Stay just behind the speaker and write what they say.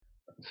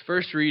This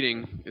first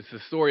reading is the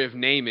story of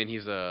Naaman.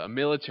 He's a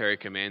military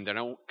commander, and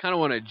I kind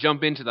of want to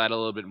jump into that a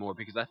little bit more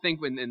because I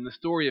think in the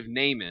story of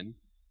Naaman,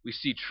 we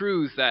see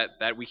truths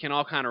that we can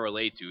all kind of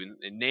relate to.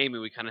 In Naaman,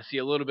 we kind of see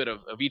a little bit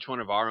of each one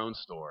of our own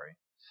story.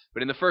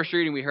 But in the first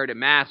reading we heard at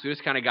Mass, we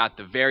just kind of got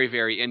the very,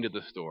 very end of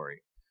the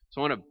story.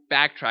 So I want to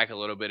backtrack a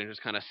little bit and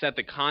just kind of set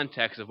the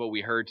context of what we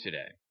heard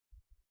today.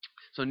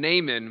 So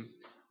Naaman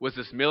was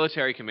this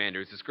military commander.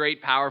 He was this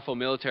great, powerful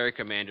military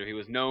commander. He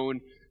was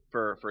known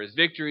for his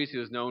victories. He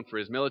was known for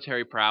his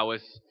military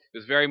prowess. He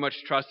was very much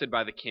trusted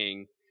by the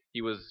king.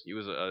 He was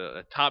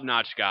a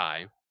top-notch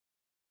guy.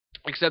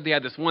 Except he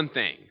had this one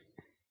thing.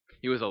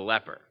 He was a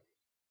leper.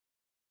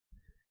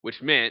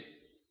 Which meant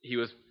he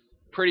was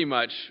pretty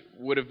much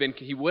would have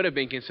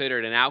been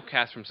considered an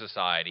outcast from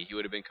society. He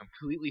would have been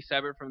completely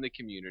severed from the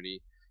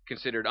community,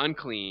 considered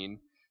unclean.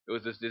 It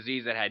was this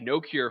disease that had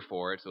no cure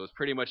for it, so it was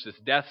pretty much this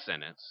death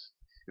sentence.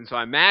 And so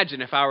I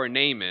imagine if I were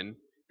Naaman,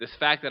 this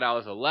fact that I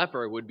was a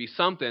leper would be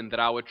something that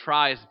I would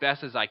try as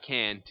best as I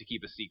can to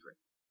keep a secret.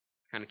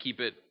 Kind of keep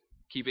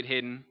it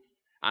hidden.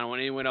 I don't want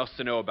anyone else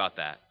to know about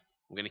that.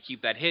 I'm going to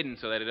keep that hidden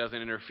so that it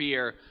doesn't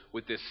interfere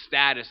with this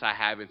status I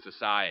have in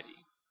society.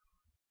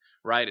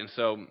 Right? And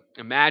so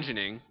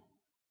imagining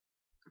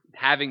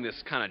having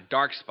this kind of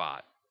dark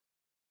spot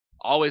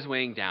always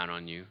weighing down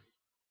on you,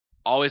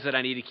 always that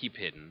I need to keep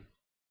hidden,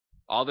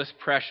 all this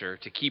pressure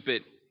to keep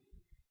it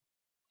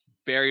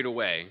buried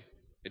away,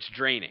 it's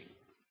draining.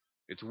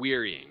 It's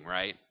wearying,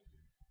 right?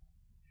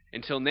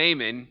 Until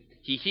Naaman,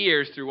 he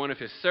hears through one of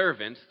his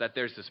servants that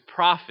there's this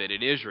prophet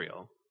in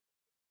Israel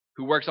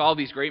who works all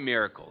these great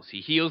miracles.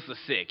 He heals the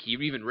sick. He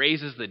even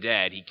raises the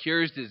dead. He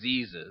cures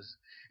diseases.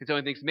 And so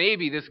he thinks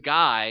maybe this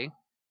guy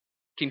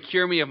can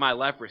cure me of my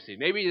leprosy.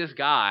 Maybe this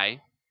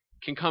guy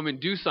can come and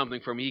do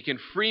something for me. He can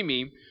free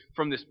me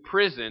from this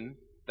prison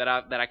that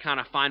I kind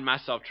of find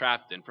myself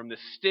trapped in, from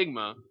this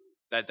stigma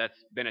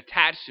that's been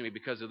attached to me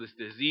because of this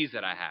disease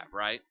that I have,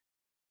 right?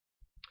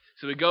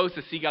 So he goes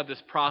to seek out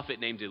this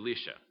prophet named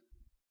Elisha.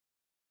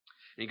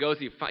 And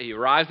he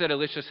arrives at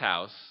Elisha's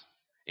house,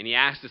 and he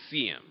asks to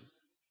see him.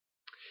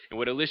 And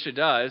what Elisha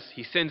does,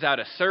 he sends out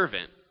a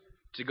servant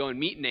to go and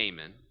meet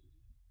Naaman.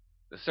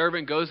 The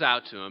servant goes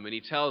out to him, and he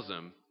tells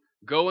him,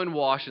 go and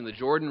wash in the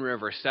Jordan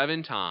River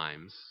 7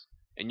 times,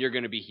 and you're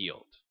going to be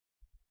healed.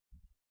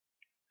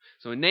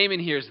 So when Naaman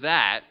hears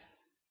that,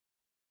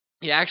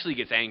 he actually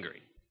gets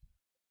angry.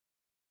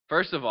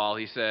 First of all,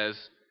 he says,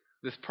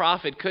 this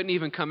prophet couldn't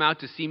even come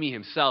out to see me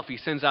himself. He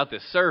sends out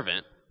this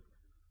servant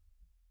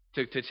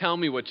to tell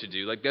me what to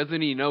do. Like,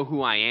 doesn't he know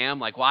who I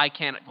am? Like, why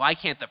can't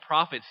the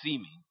prophet see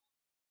me?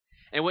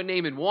 And what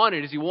Naaman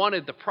wanted is he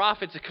wanted the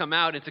prophet to come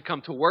out and to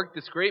come to work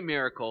this great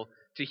miracle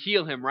to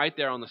heal him right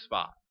there on the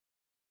spot.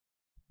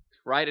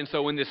 Right? And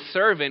so when this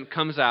servant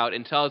comes out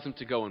and tells him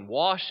to go and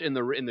wash in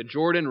the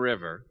Jordan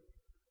River,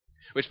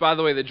 which, by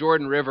the way, the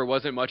Jordan River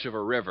wasn't much of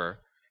a river.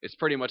 It's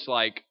pretty much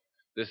like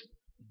this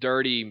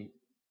dirty,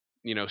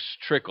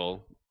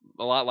 trickle,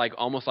 a lot like,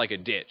 almost like a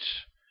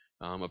ditch,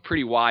 a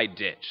pretty wide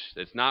ditch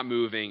that's not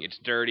moving. It's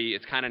dirty.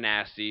 It's kind of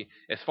nasty.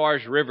 As far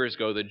as rivers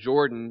go, the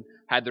Jordan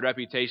had the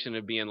reputation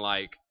of being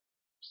like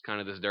just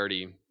kind of this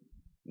dirty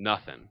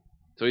nothing.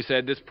 So he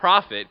said, this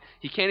prophet,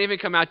 he can't even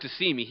come out to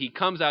see me. He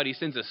comes out, he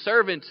sends a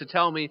servant to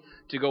tell me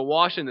to go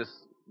wash in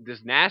this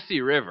nasty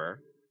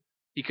river.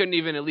 He couldn't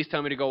even at least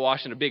tell me to go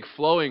wash in a big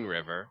flowing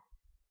river.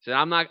 He said,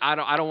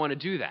 I don't want to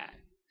do that.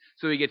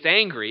 So he gets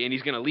angry and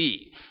he's going to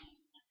leave.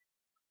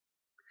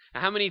 Now,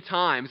 how many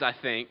times I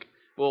think,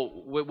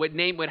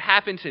 what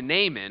happened to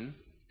Naaman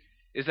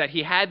is that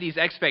he had these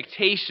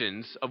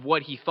expectations of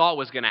what he thought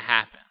was going to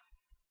happen.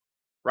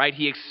 Right?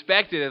 He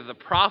expected that the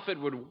prophet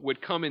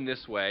would come in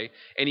this way,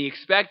 and he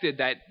expected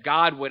that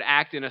God would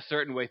act in a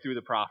certain way through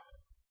the prophet.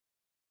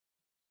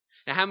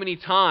 Now, how many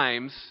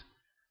times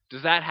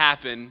does that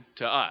happen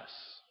to us?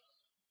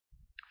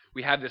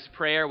 We have this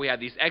prayer, we have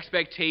these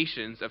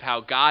expectations of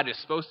how God is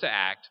supposed to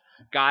act.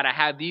 God, I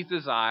have these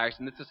desires,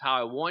 and this is how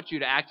I want you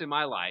to act in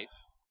my life.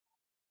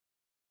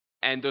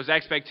 And those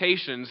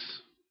expectations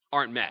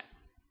aren't met.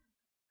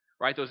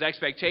 Right? Those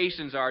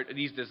expectations are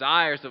these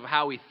desires of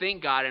how we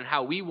think God and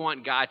how we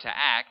want God to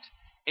act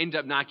end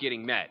up not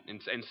getting met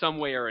in some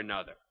way or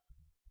another.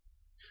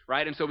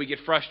 Right? And so we get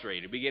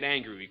frustrated, we get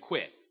angry, we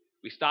quit.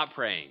 We stop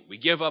praying. We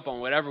give up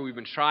on whatever we've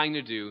been trying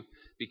to do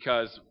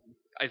because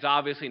it's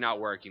obviously not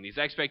working. These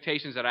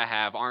expectations that I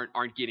have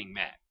aren't getting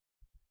met.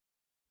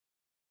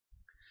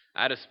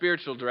 I had a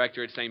spiritual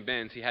director at St.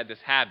 Ben's. He had this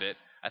habit,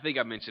 I think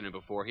I've mentioned it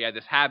before, he had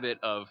this habit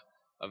of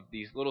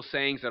these little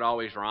sayings that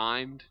always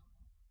rhymed.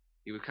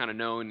 He was kind of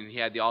known, and he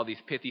had all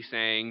these pithy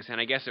sayings, and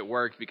I guess it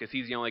worked because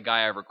he's the only guy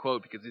I ever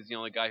quote, because he's the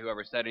only guy who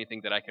ever said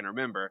anything that I can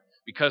remember,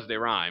 because they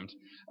rhymed.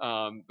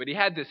 But he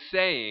had this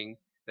saying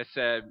that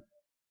said,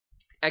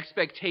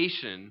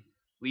 expectation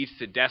leads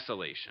to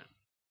desolation.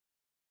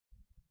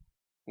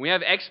 When we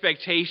have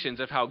expectations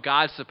of how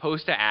God's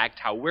supposed to act,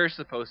 how we're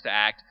supposed to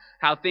act,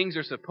 how things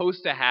are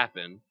supposed to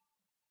happen,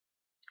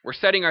 we're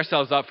setting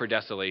ourselves up for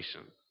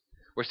desolation.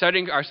 We're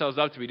setting ourselves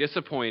up to be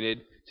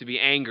disappointed, to be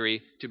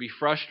angry, to be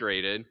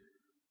frustrated,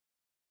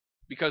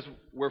 because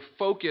we're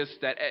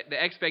focused, that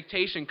the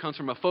expectation comes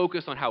from a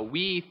focus on how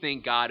we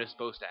think God is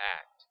supposed to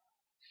act.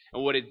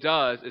 And what it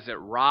does is it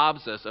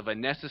robs us of a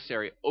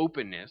necessary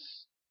openness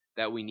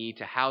that we need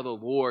to how the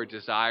Lord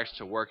desires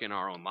to work in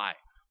our own life,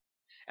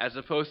 as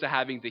opposed to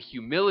having the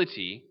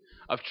humility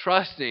of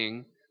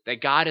trusting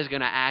that God is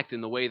going to act in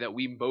the way that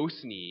we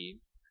most need,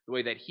 the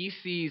way that He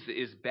sees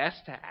is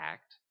best to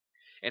act,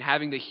 and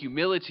having the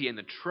humility and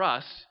the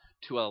trust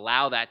to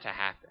allow that to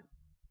happen.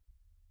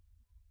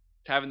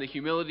 Having the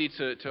humility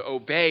to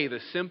obey the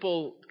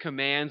simple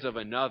commands of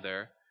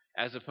another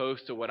as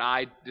opposed to what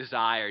I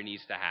desire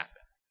needs to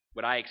happen,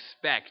 what I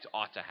expect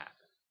ought to happen.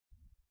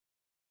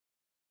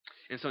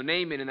 And so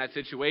Naaman in that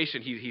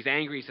situation, he's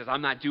angry. He says,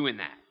 I'm not doing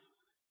that.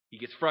 He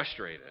gets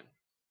frustrated.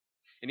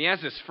 And he has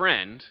this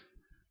friend,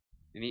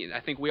 and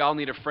I think we all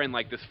need a friend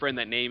like this friend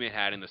that Naaman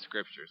had in the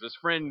scriptures. This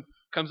friend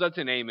comes up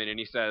to Naaman and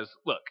he says,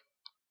 look,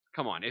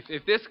 come on,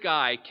 if this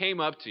guy came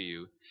up to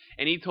you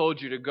and he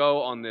told you to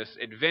go on this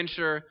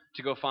adventure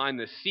to go find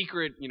this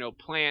secret,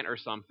 plant or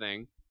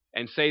something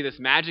and say this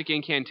magic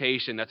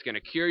incantation that's going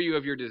to cure you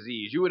of your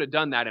disease, you would have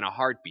done that in a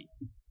heartbeat.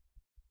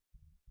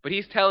 But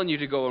he's telling you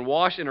to go and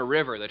wash in a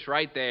river that's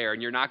right there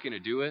and you're not going to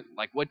do it?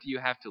 Like, what do you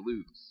have to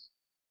lose?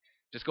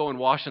 Just go and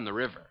wash in the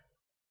river.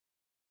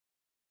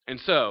 And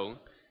so,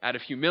 out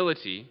of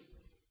humility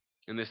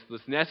and this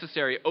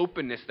necessary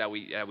openness that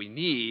we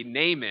need,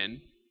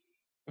 Naaman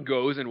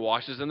goes and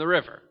washes in the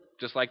river,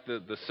 just like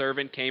the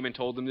servant came and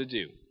told him to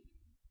do.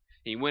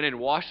 He went and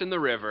washed in the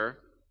river,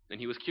 and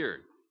he was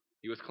cured.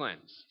 He was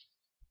cleansed,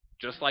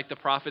 just like the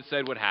prophet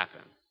said would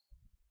happen.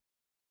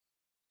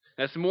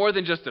 That's more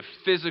than just a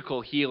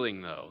physical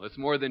healing, though. That's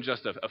more than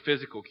just a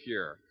physical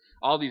cure.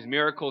 All these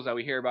miracles that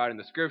we hear about in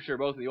the Scripture,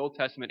 both in the Old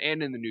Testament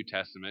and in the New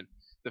Testament,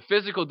 the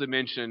physical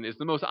dimension is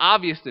the most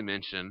obvious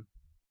dimension,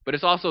 but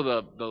it's also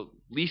the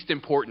least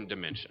important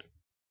dimension.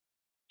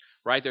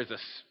 Right? There's a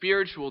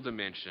spiritual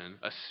dimension,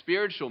 a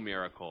spiritual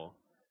miracle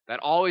that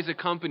always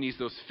accompanies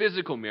those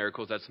physical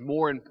miracles that's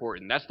more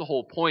important. That's the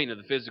whole point of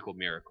the physical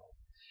miracle.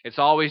 It's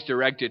always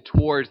directed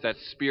towards that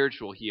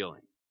spiritual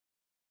healing.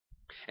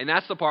 And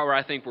that's the part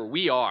where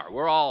we are.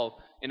 We're all,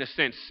 in a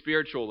sense,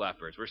 spiritual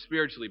lepers. We're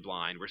spiritually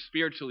blind. We're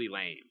spiritually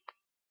lame.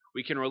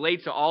 We can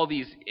relate to all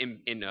these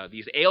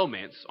these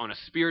ailments on a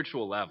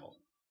spiritual level.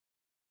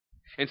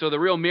 And so the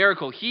real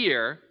miracle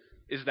here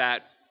is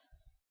that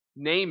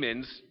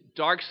Naaman's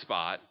dark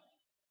spot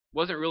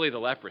wasn't really the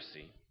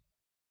leprosy.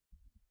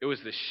 It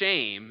was the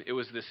shame. It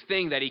was this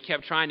thing that he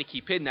kept trying to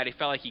keep hidden that he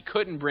felt like he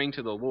couldn't bring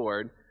to the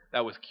Lord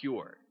that was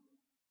cured.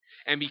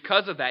 And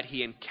because of that,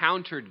 he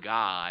encountered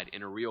God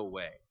in a real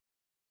way.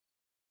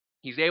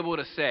 He's able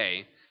to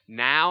say,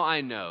 now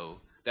I know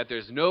that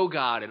there's no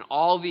God in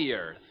all the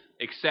earth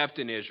except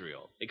in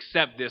Israel,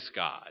 except this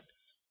God.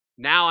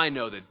 Now I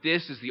know that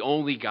this is the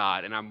only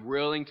God, and I'm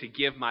willing to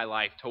give my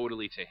life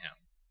totally to Him.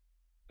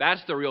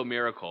 That's the real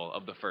miracle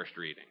of the first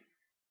reading.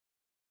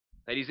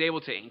 That he's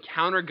able to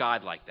encounter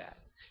God like that.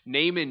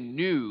 Naaman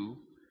knew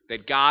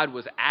that God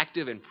was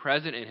active and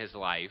present in his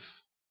life,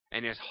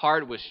 and his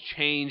heart was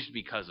changed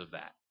because of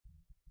that.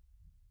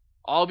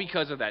 All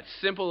because of that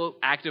simple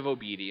act of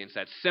obedience,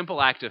 that simple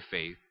act of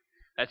faith,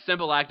 that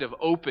simple act of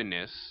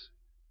openness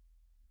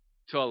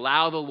to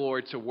allow the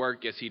Lord to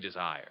work as He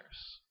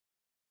desires.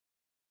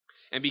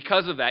 And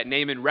because of that,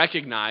 Naaman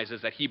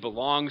recognizes that he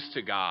belongs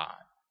to God.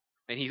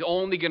 And he's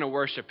only going to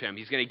worship Him.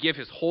 He's going to give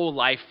his whole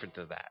life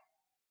to that.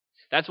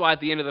 That's why at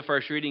the end of the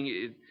first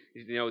reading,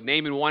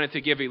 Naaman wanted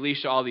to give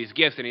Elisha all these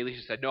gifts, and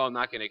Elisha said, no, I'm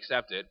not going to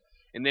accept it.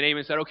 And then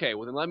Naaman said, okay,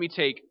 well then let me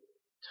take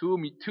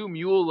two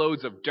mule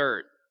loads of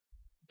dirt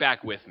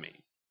back with me.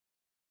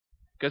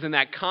 Because in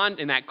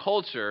that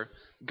culture,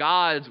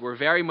 gods were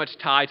very much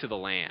tied to the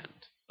land.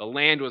 The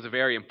land was a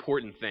very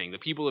important thing. The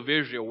people of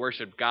Israel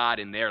worshiped God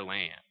in their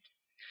land.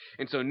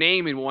 And so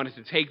Naaman wanted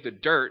to take the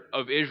dirt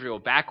of Israel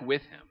back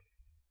with him.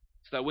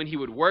 So that when he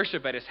would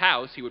worship at his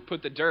house, he would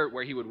put the dirt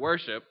where he would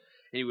worship,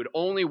 and he would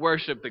only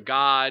worship the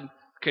God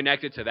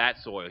connected to that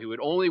soil. He would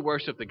only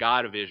worship the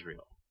God of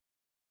Israel.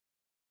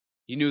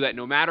 He knew that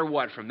no matter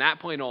what, from that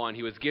point on,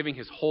 he was giving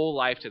his whole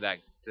life to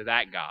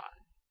that God.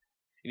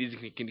 And he's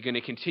going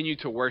to continue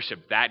to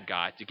worship that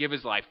God, to give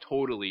his life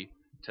totally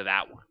to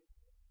that one,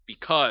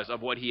 because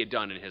of what he had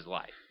done in his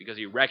life, because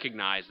he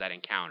recognized that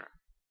encounter.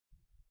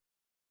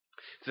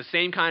 It's the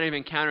same kind of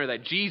encounter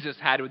that Jesus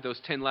had with those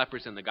 10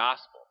 lepers in the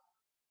gospel.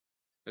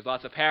 There's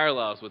lots of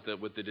parallels with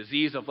the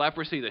disease of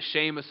leprosy, the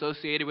shame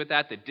associated with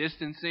that, the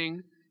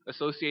distancing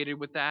associated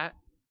with that,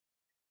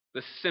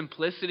 the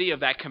simplicity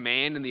of that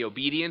command and the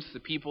obedience. The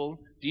people,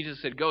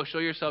 Jesus said, go show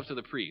yourself to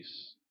the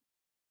priests.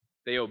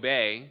 They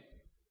obey,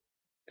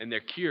 and they're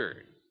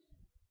cured.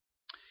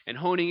 And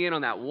honing in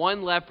on that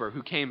one leper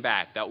who came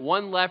back, that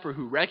one leper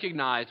who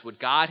recognized what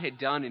God had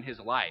done in his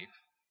life,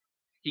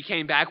 he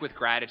came back with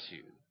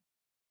gratitude.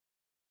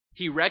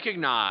 He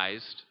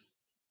recognized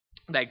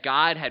that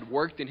God had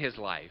worked in his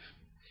life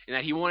and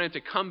that he wanted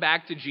to come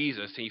back to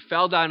Jesus. And he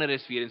fell down at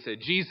his feet and said,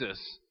 Jesus,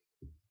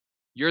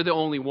 you're the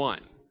only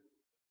one.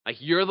 Like,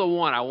 you're the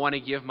one I want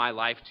to give my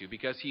life to,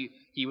 because he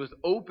he was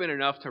open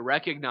enough to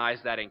recognize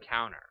that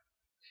encounter.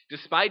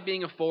 Despite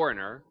being a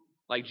foreigner,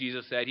 like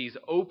Jesus said, he's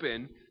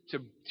open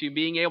to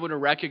being able to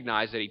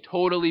recognize that he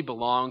totally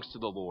belongs to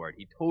the Lord.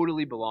 He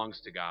totally belongs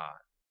to God.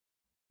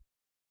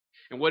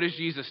 And what does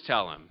Jesus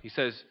tell him? He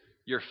says,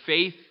 your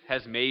faith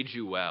has made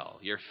you well.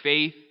 Your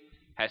faith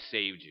has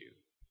saved you.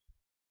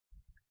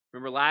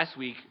 Remember last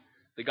week,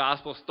 the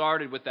gospel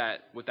started with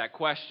that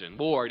question,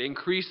 Lord,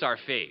 increase our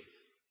faith.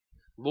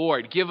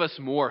 Lord, give us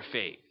more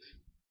faith.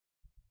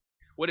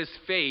 What is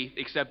faith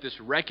except this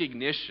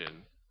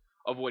recognition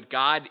of what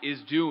God is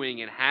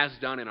doing and has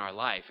done in our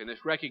life, and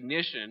this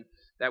recognition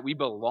that we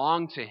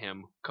belong to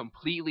him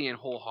completely and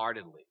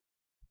wholeheartedly.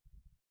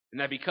 And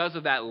that because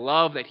of that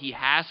love that he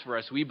has for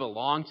us, we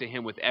belong to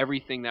him with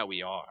everything that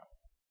we are.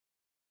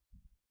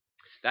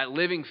 That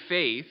living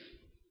faith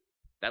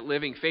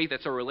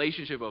that's a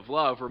relationship of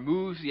love,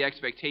 removes the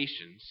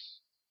expectations,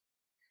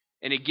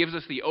 and it gives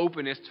us the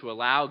openness to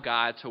allow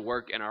God to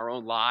work in our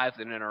own lives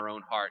and in our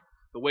own heart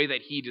the way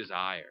that he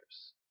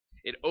desires.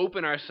 It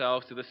opens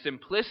ourselves to the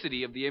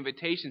simplicity of the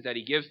invitations that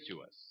he gives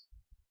to us.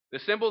 The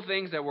simple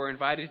things that we're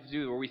invited to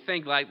do, where we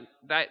think like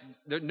that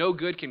no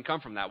good can come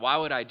from that. Why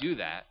would I do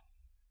that?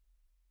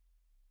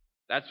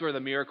 That's where the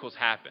miracles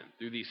happen,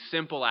 through these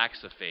simple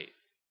acts of faith.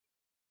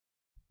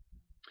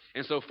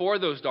 And so for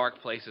those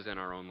dark places in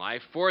our own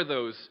life, for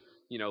those,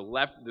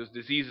 those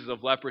diseases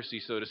of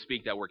leprosy, so to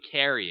speak, that we're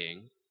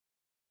carrying,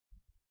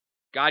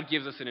 God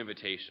gives us an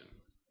invitation.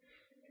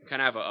 We kind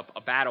of have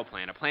a battle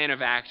plan, a plan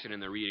of action in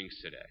the readings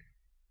today.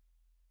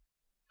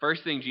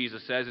 First thing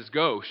Jesus says is,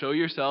 go, show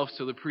yourselves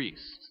to the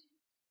priest.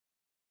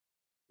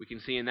 We can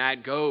see in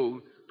that,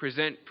 go,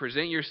 present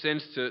your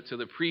sins to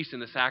the priest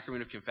in the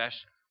sacrament of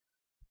confession.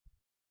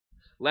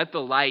 Let the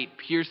light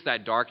pierce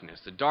that darkness.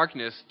 The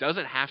darkness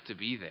doesn't have to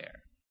be there.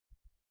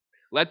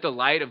 Let the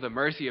light of the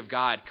mercy of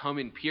God come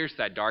and pierce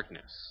that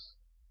darkness.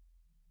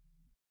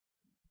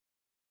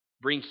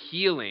 Bring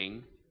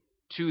healing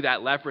to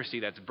that leprosy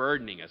that's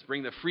burdening us.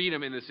 Bring the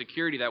freedom and the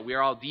security that we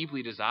are all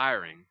deeply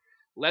desiring.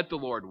 Let the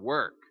Lord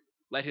work.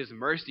 Let his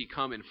mercy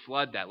come and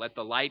flood that. Let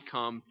the light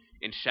come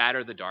and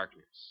shatter the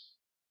darkness.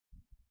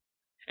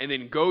 And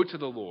then go to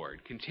the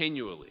Lord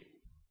continually.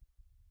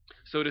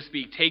 So to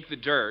speak, take the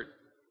dirt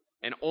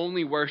and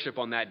only worship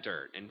on that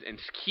dirt. And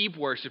keep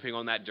worshiping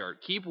on that dirt.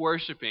 Keep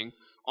worshiping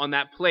on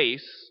that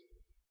place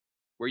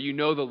where you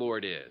know the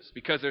Lord is.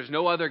 Because there's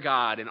no other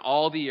God in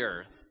all the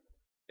earth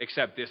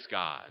except this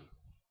God.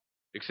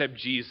 Except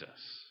Jesus.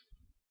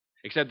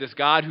 Except this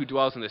God who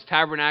dwells in this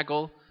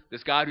tabernacle.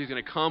 This God who's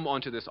going to come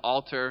onto this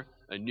altar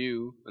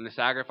anew on the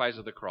sacrifice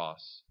of the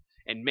cross.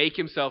 And make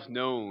himself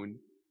known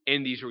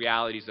in these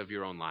realities of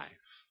your own life.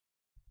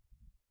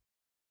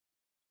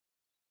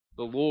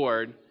 The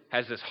Lord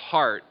has this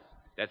heart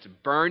that's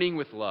burning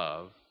with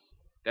love,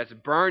 that's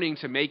burning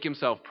to make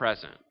himself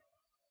present.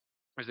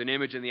 There's an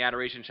image in the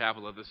Adoration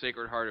Chapel of the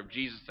Sacred Heart of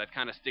Jesus that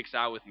kind of sticks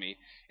out with me.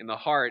 In the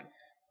heart,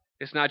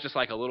 it's not just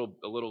like a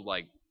little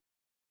like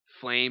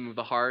flame of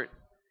the heart.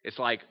 It's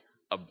like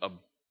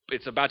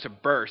it's about to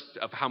burst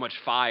of how much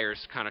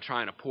fire's kind of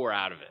trying to pour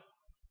out of it.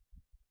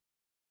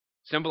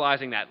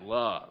 Symbolizing that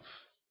love,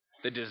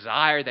 the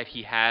desire that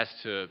he has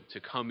to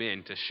come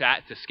in, to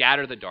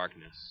scatter the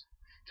darkness,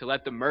 to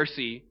let the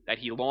mercy that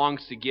he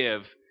longs to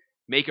give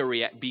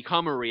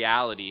become a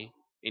reality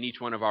in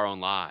each one of our own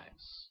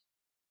lives.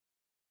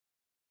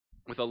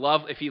 With a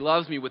love, if he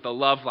loves me with a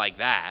love like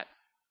that,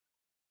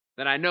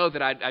 then I know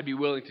that I'd be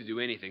willing to do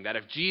anything. That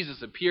if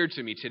Jesus appeared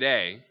to me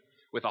today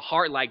with a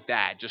heart like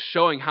that, just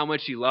showing how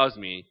much he loves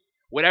me,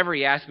 whatever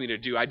he asks me to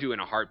do, I do in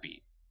a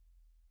heartbeat.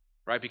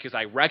 Right? Because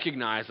I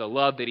recognize the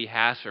love that he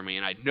has for me,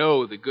 and I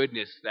know the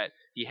goodness that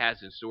he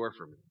has in store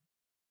for me.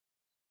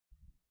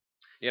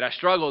 Yet I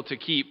struggle to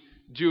keep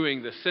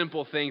doing the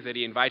simple things that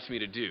he invites me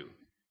to do.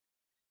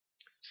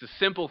 It's the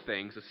simple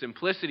things, the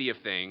simplicity of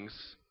things,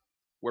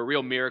 where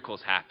real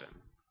miracles happen.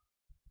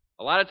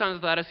 A lot of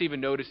times without us even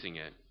noticing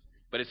it,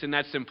 but it's in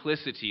that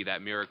simplicity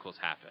that miracles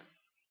happen.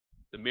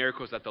 The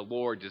miracles that the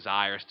Lord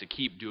desires to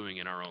keep doing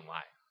in our own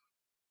life.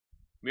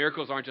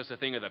 Miracles aren't just a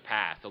thing of the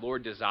past. The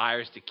Lord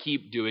desires to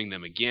keep doing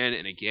them again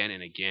and again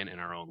and again in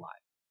our own life.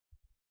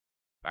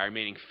 By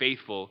remaining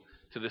faithful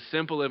to the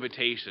simple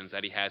invitations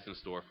that he has in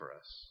store for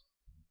us.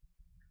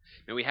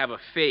 And we have a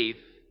faith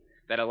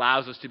that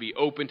allows us to be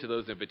open to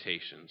those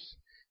invitations,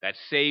 that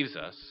saves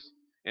us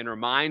and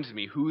reminds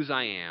me whose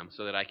I am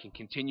so that I can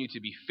continue to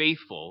be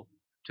faithful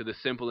to the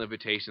simple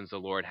invitations the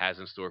Lord has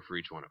in store for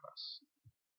each one of us.